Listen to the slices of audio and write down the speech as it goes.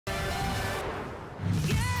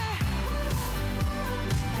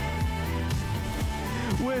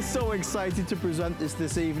We're so excited to present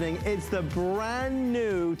this evening. It's the brand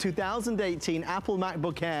new 2018 Apple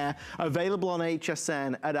MacBook Air, available on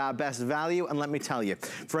HSN at our best value. And let me tell you,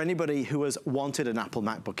 for anybody who has wanted an Apple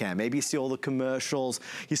MacBook Air, maybe you see all the commercials,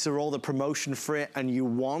 you saw all the promotion for it, and you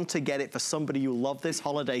want to get it for somebody you love this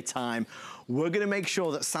holiday time, we're gonna make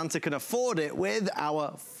sure that Santa can afford it with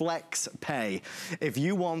our Flex Pay. If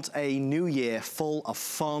you want a new year full of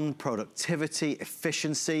fun, productivity,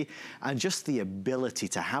 efficiency, and just the ability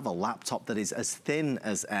to have a laptop that is as thin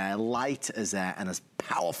as air, light as air, and as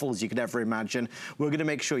powerful as you could ever imagine, we're gonna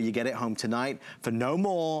make sure you get it home tonight for no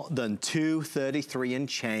more than $233 and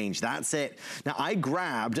change. That's it. Now, I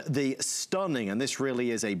grabbed the stunning, and this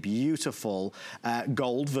really is a beautiful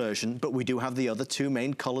gold version, but we do have the other two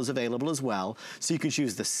main colors available as well. So you can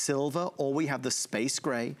choose the silver, or we have the space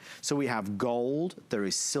gray. So we have gold, there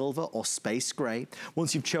is silver or space gray.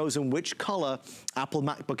 Once you've chosen which color Apple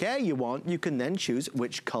MacBook Air you want, you can then choose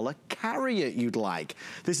which color carrier you'd like.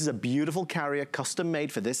 This is a beautiful carrier, custom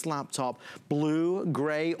made for this laptop, blue,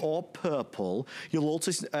 gray, or purple. You'll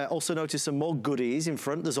also notice some more goodies in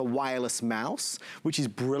front. There's a wireless mouse, which is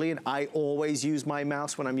brilliant. I always use my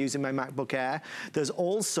mouse when I'm using my MacBook Air. There's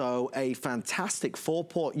also a fantastic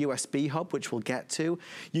 4-port USB hub, which we'll get to.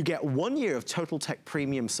 You get 1 year of Total Tech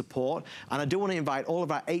Premium support, and I do want to invite all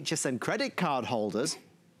of our HSN credit card holders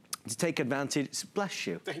to take advantage. Bless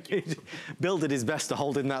you. Thank you. Bill did his best to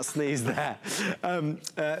hold in that sneeze there.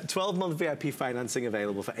 12-month VIP financing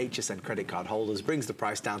available for HSN credit card holders brings the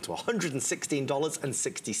price down to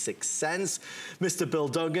 $116.66. Mr. Bill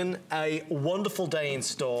Duggan, a wonderful day in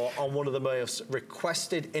store on one of the most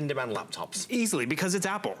requested in-demand laptops. Easily, because it's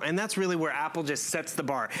Apple, and that's really where Apple just sets the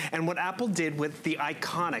bar. And what Apple did with the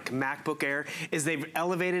iconic MacBook Air is they've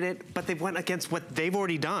elevated it, but they've went against what they've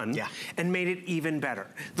already done and made it even better.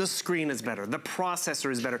 The screen is better, the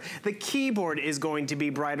processor is better, the keyboard is going to be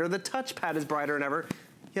brighter, the touchpad is brighter than ever.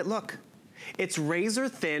 Yet look, it's razor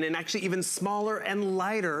thin and actually even smaller and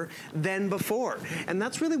lighter than before. And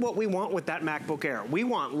that's really what we want with that MacBook Air. We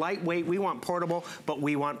want lightweight, we want portable, but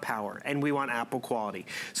we want power, and we want Apple quality.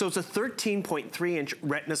 So it's a 13.3-inch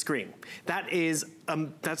Retina screen. That is,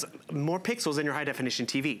 that's more pixels than your high-definition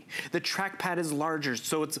TV. The trackpad is larger,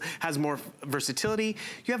 so it has more versatility.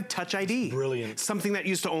 You have Touch ID. Brilliant. Something that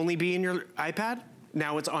used to only be in your iPad.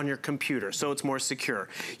 Now it's on your computer, so it's more secure.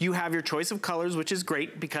 You have your choice of colors, which is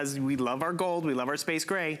great because we love our gold, we love our space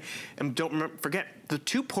gray. And don't forget, the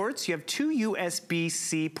 2 ports, you have 2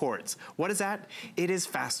 USB-C ports. What is that? It is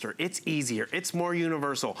faster, it's easier, it's more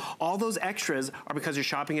universal. All those extras are because you're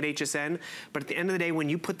shopping at HSN, but at the end of the day, when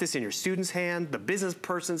you put this in your student's hand, the business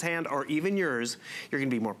person's hand, or even yours, you're gonna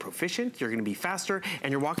be more proficient, you're gonna be faster,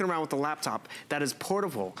 and you're walking around with a laptop that is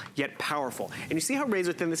portable, yet powerful. And you see how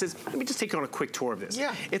razor thin this is? Let me just take you on a quick tour of this.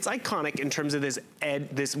 Yeah. It's iconic in terms of this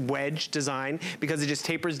wedge design because it just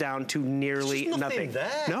tapers down to nearly nothing. There.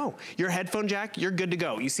 No, your headphone jack, you're good to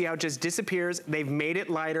go. You see how it just disappears. They've made it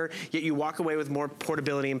lighter, yet you walk away with more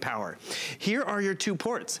portability and power. Here are your 2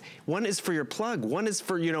 ports. One is for your plug. One is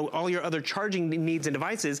for, you know, all your other charging needs and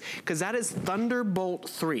devices, because that is Thunderbolt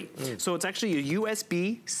 3. So it's actually a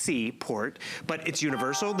USB-C port, but it's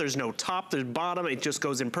universal. There's no top, there's bottom. It just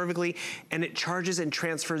goes in perfectly, and it charges and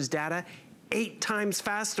transfers data 8 times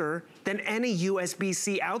faster than any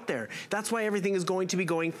USB-C out there. That's why everything is going to be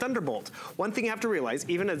going Thunderbolt. One thing you have to realize,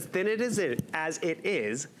 even as thin as it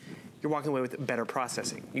is, you're walking away with better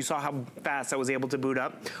processing. You saw how fast I was able to boot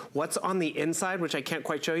up. What's on the inside, which I can't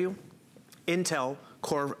quite show you? Intel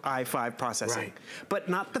Core i5 processing. But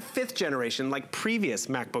not the 5th generation like previous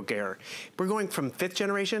MacBook Air. We're going from 5th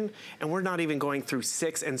generation, and we're not even going through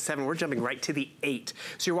 6 and 7. We're jumping right to the 8.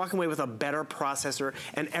 So you're walking away with a better processor,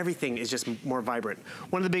 and everything is just more vibrant.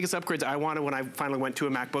 One of the biggest upgrades I wanted when I finally went to a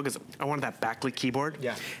MacBook is I wanted that backlit keyboard.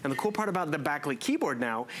 Yeah. And the cool part about the backlit keyboard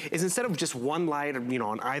now is instead of just one light, you know,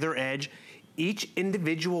 on either edge, each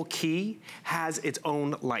individual key has its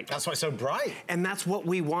own light. That's why it's so bright. And that's what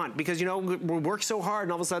we want, because, you know, we work so hard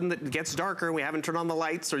and all of a sudden it gets darker and we haven't turned on the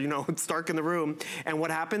lights, or, you know, it's dark in the room. And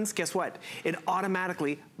what happens? Guess what? It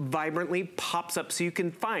automatically, vibrantly pops up so you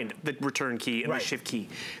can find the return key and the shift key.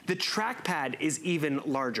 The trackpad is even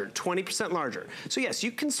larger, 20% larger. So yes,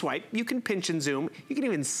 you can swipe, you can pinch and zoom, you can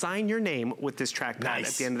even sign your name with this trackpad at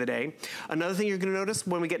the end of the day. Another thing you're gonna notice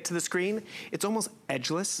when we get to the screen, it's almost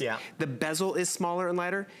edgeless. Yeah. The bezel is smaller and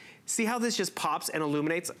lighter. See how this just pops and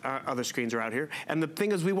illuminates? Other screens are out here. And the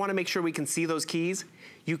thing is, we want to make sure we can see those keys.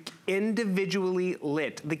 You individually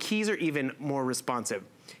lit. The keys are even more responsive.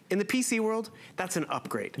 In the PC world, that's an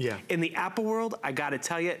upgrade. Yeah. In the Apple world, I gotta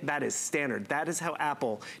tell you, that is standard. That is how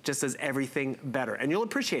Apple just does everything better. And you'll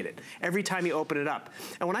appreciate it every time you open it up.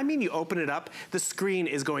 And when I mean you open it up, the screen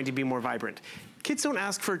is going to be more vibrant. Kids don't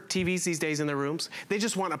ask for TVs these days in their rooms. They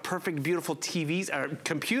just want a perfect, beautiful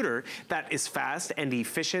computer that is fast and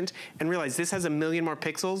efficient. And realize this has 1 million more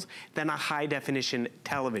pixels than a high-definition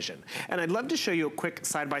television. And I'd love to show you a quick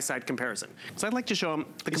side-by-side comparison. So I'd like to show them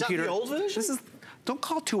the computer. Is that the old version? This is, don't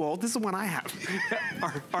call it too old. This is one I have,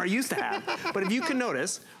 or used to have. But if you can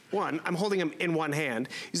notice, one, I'm holding them in one hand.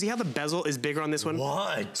 You see how the bezel is bigger on this one?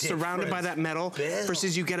 What? Surrounded by that metal,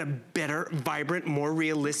 versus you get a better, vibrant, more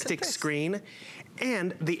realistic screen.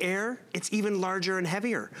 And the Air, it's even larger and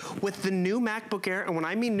heavier. With the new MacBook Air, and when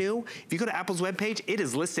I mean new, if you go to Apple's webpage, it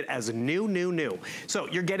is listed as new, new, new. So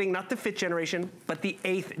you're getting not the 5th generation, but the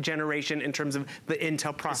 8th generation in terms of the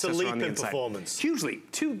Intel processor it's a leap on the in inside. Performance. Hugely,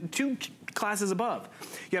 two classes above.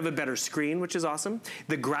 You have a better screen, which is awesome.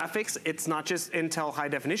 The graphics, it's not just Intel high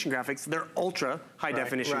definition graphics, they're ultra high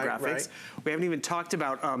definition graphics. Right. We haven't even talked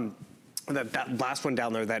about that last one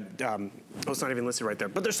down there that, oh, it's not even listed right there,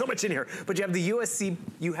 but there's so much in here. But you have the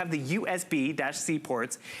USB-C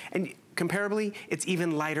ports, and comparably, it's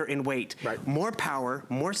even lighter in weight. Right. More power,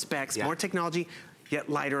 more specs, more technology, yet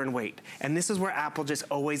lighter in weight. And this is where Apple just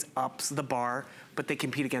always ups the bar, but they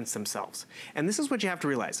compete against themselves. And this is what you have to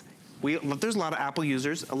realize. There's a lot of Apple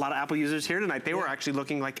users here tonight. They were actually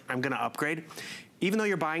looking like, I'm gonna upgrade. Even though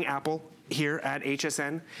you're buying Apple here at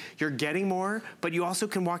HSN, you're getting more, but you also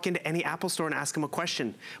can walk into any Apple store and ask them a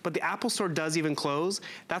question. But the Apple store does even close.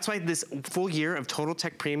 That's why this full year of Total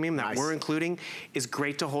Tech Premium that we're including is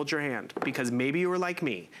great to hold your hand, because maybe you were like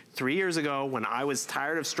me 3 years ago when I was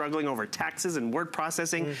tired of struggling over taxes and word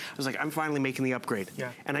processing. I was like, I'm finally making the upgrade.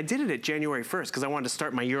 And I did it at January 1st because I wanted to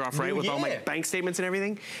start my year off right with all my bank statements and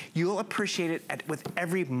everything. You'll appreciate it with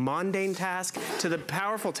every mundane task to the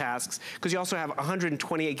powerful tasks, because you also have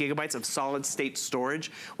 128 gigabytes of solid state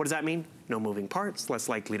storage. What does that mean? No moving parts, less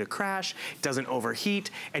likely to crash, doesn't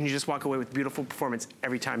overheat, and you just walk away with beautiful performance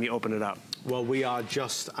every time you open it up. Well, we are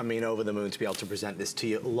just, over the moon to be able to present this to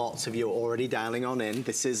you. Lots of you are already dialing on in.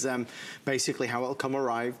 This is basically how it'll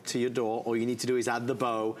arrive to your door. All you need to do is add the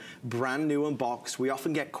bow, brand new unboxed. We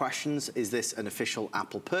often get questions, is this an official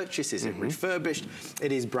Apple purchase? Is it refurbished?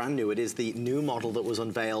 It is brand new. It is the new model that was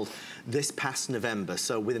unveiled this past November.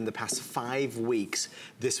 So within the past 5 weeks,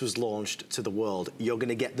 this was launched to the world. You're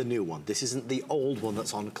gonna get the new one. This isn't the old one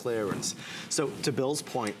that's on clearance. So to Bill's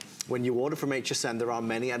point, when you order from HSN, there are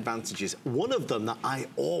many advantages. One of them that I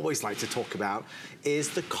always like to talk about is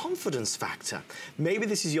the confidence factor. Maybe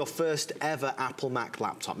this is your first ever Apple Mac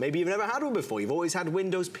laptop. Maybe you've never had one before. You've always had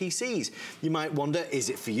Windows PCs. You might wonder, is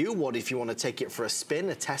it for you? What if you want to take it for a spin,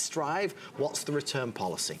 a test drive? What's the return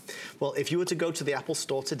policy? Well, if you were to go to the Apple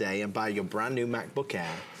Store today and buy your brand new MacBook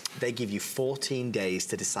Air, they give you 14 days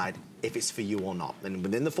to decide if it's for you or not. And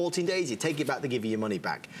within the 14 days, you take it back, they give you your money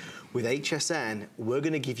back. With HSN, we're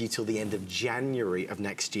gonna give you till the end of January of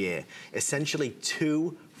next year, essentially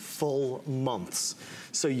 2 full months.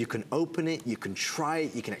 So you can open it, you can try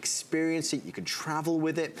it, you can experience it, you can travel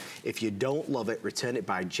with it. If you don't love it, return it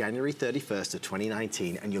by January 31st of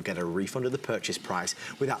 2019 and you'll get a refund of the purchase price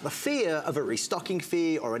without the fear of a restocking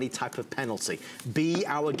fee or any type of penalty. Be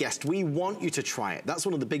our guest. We want you to try it. That's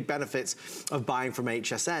one of the big benefits of buying from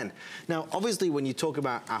HSN. Now, obviously, when you talk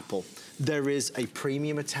about Apple, there is a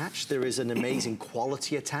premium attached. There is an amazing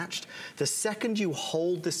quality attached. The second you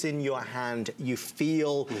hold this in your hand, you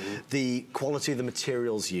feel the quality of the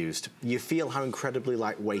materials used. You feel how incredibly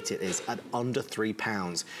lightweight it is at under 3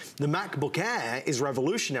 pounds. The MacBook Air is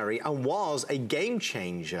revolutionary and was a game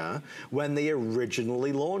changer when they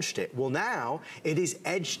originally launched it. Well, now it is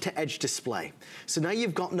edge-to-edge display. So now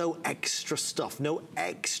you've got no extra stuff, no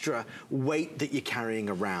extra weight that you're carrying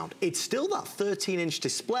around. It's still that 13-inch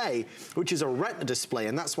display, which is a Retina display,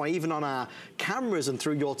 and that's why even on our cameras and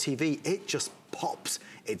through your TV, it just pops.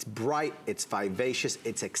 It's bright, it's vivacious,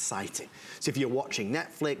 it's exciting. So if you're watching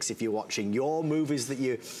Netflix, if you're watching your movies that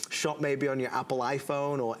you shot maybe on your Apple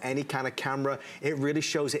iPhone or any kind of camera, it really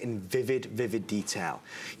shows it in vivid detail.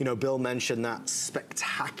 You know, Bill mentioned that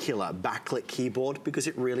spectacular backlit keyboard because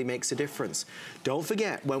it really makes a difference. Don't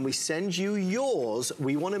forget, when we send you yours,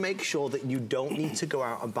 we want to make sure that you don't need to go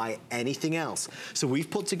out and buy anything else. So we've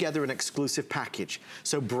put together an exclusive package.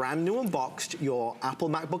 So brand new unboxed, your Apple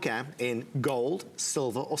MacBook Air in gold,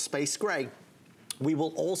 silver, or space gray. We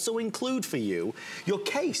will also include for you your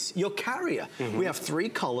case, your carrier. We have 3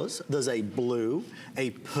 colors. There's a blue,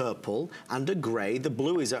 a purple, and a gray. The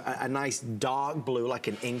blue is a nice dark blue, like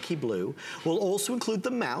an inky blue. We'll also include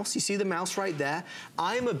the mouse. You see the mouse right there?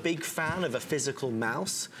 I'm a big fan of a physical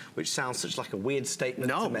mouse, which sounds such like a weird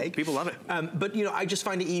statement to make. People love it. But you know, I just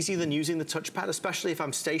find it easier than using the touchpad, especially if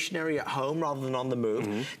I'm stationary at home rather than on the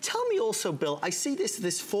move. Tell me also, Bill, I see this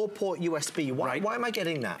 4-port USB. Why am I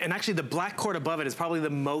getting that? And actually the black cord above it is probably the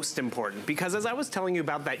most important, because as I was telling you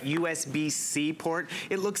about that USB-C port,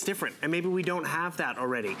 it looks different, and maybe we don't have that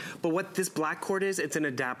already. But what this black cord is, it's an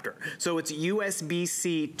adapter. So it's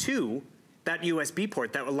USB-C to that USB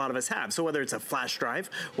port that a lot of us have. So whether it's a flash drive,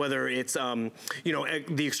 whether it's you know,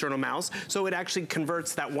 the external mouse, so it actually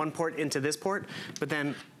converts that one port into this port, but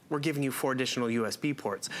then we're giving you 4 additional USB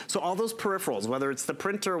ports. So all those peripherals, whether it's the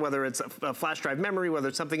printer, whether it's a flash drive memory, whether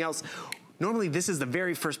it's something else, normally this is the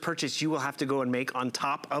very first purchase you will have to go and make on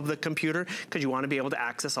top of the computer, because you want to be able to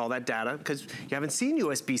access all that data, because you haven't seen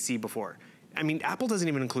USB-C before. I mean, Apple doesn't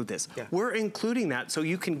even include this. We're including that so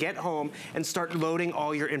you can get home and start loading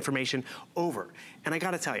all your information over. And I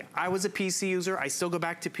gotta tell you, I was a PC user, I still go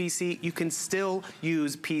back to PC. You can still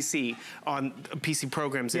use PC on PC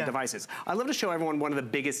programs and devices. I love to show everyone one of the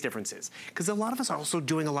biggest differences, because a lot of us are also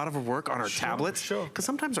doing a lot of work on our tablets, because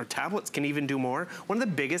sometimes our tablets can even do more. One of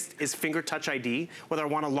the biggest is finger touch ID, whether I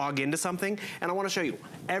wanna log into something, and I wanna show you,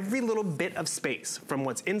 every little bit of space from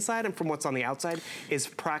what's inside and from what's on the outside is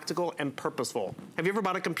practical and purposeful. Have you ever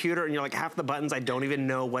bought a computer and you're like, half the buttons, I don't even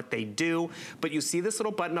know what they do, but you see this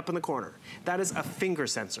little button up in the corner? That is a finger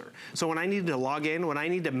sensor. So when I need to log in, when I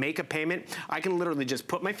need to make a payment, I can literally just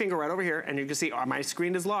put my finger right over here and you can see, oh, my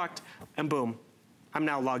screen is locked, and boom, I'm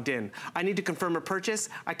now logged in. I need to confirm a purchase,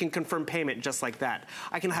 I can confirm payment just like that.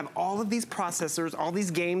 I can have all of these processors, all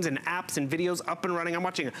these games and apps and videos up and running. I'm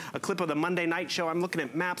watching a clip of the Monday night show, I'm looking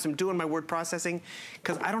at maps, I'm doing my word processing,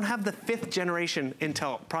 because I don't have the 5th generation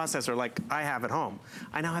Intel processor like I have at home.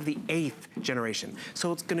 I now have the 8th generation.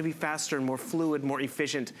 So it's gonna be faster and more fluid, more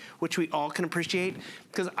efficient, which we all can appreciate,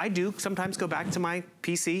 because I do sometimes go back to my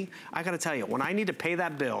PC. I gotta tell you, when I need to pay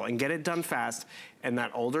that bill and get it done fast, and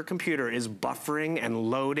that older computer is buffering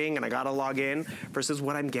and loading and I gotta log in versus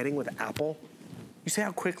what I'm getting with Apple. You see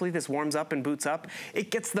how quickly this warms up and boots up?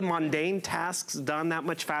 It gets the mundane tasks done that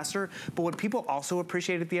much faster, but what people also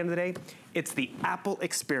appreciate at the end of the day, it's the Apple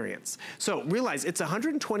experience. So realize it's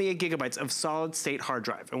 128 gigabytes of solid state hard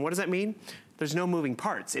drive. And what does that mean? There's no moving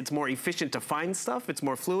parts. It's more efficient to find stuff, it's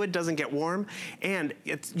more fluid, doesn't get warm, and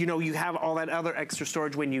it's, you know, you have all that other extra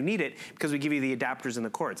storage when you need it because we give you the adapters and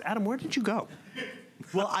the cords. Adam, where did you go?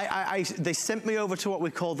 Well, they sent me over to what we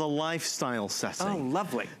call the lifestyle setting. Oh,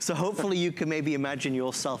 lovely. So hopefully you can maybe imagine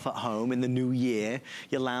yourself at home in the new year.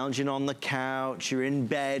 You're lounging on the couch, you're in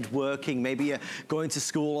bed working, maybe you're going to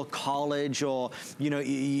school or college, or you know,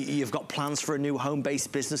 you've got plans for a new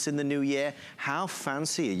home-based business in the new year. How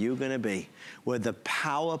fancy are you gonna be with the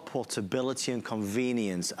power, portability, and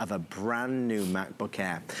convenience of a brand new MacBook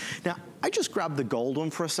Air? Now, I just grabbed the gold one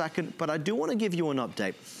for a second, but I do want to give you an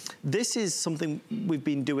update. This is something we've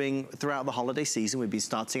been doing throughout the holiday season. We've been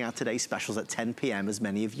starting our Today Specials at 10 p.m., as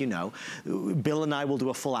many of you know. Bill and I will do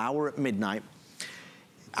a full hour at midnight.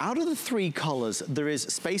 Out of the 3 colors, there is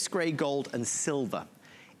space gray, gold, and silver.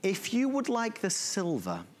 If you would like the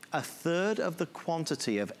silver, 1/3 of the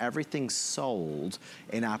quantity of everything sold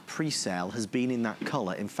in our pre-sale has been in that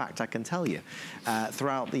color. In fact, I can tell you,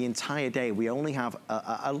 throughout the entire day, we only have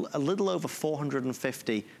a little over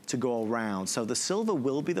 450 to go around. So the silver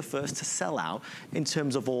will be the first to sell out in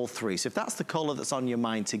terms of all 3. So if that's the color that's on your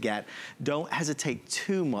mind to get, don't hesitate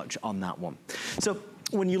too much on that one. So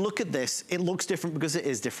when you look at this, it looks different because it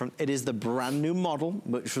is different. It is the brand new model,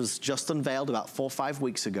 which was just unveiled about 4 or 5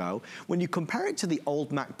 weeks ago. When you compare it to the old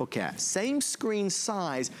MacBook Air, same screen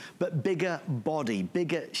size, but bigger body,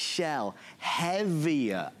 bigger shell,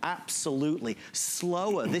 heavier, absolutely,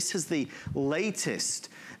 slower. This is the latest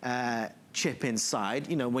chip inside.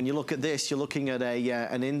 You know, when you look at this, you're looking at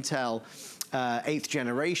an Intel 8th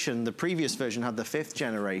generation. The previous version had the 5th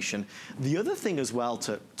generation. The other thing as well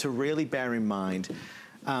to really bear in mind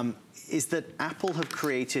is that Apple have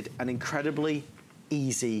created an incredibly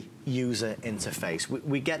easy user interface.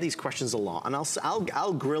 We get these questions a lot, and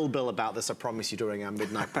I'll grill Bill about this, I promise you, during our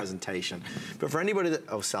midnight presentation. But for anybody that,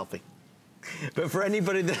 oh, selfie. But for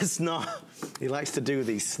anybody that's not, he likes to do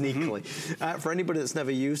these sneakily. For anybody that's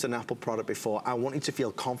never used an Apple product before, I want you to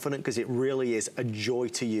feel confident because it really is a joy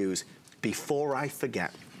to use. Before I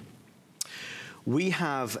forget, we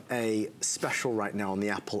have a special right now on the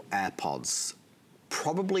Apple AirPods.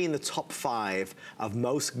 probably in the top 5 of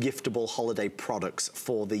most giftable holiday products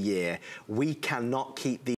for the year. We cannot keep these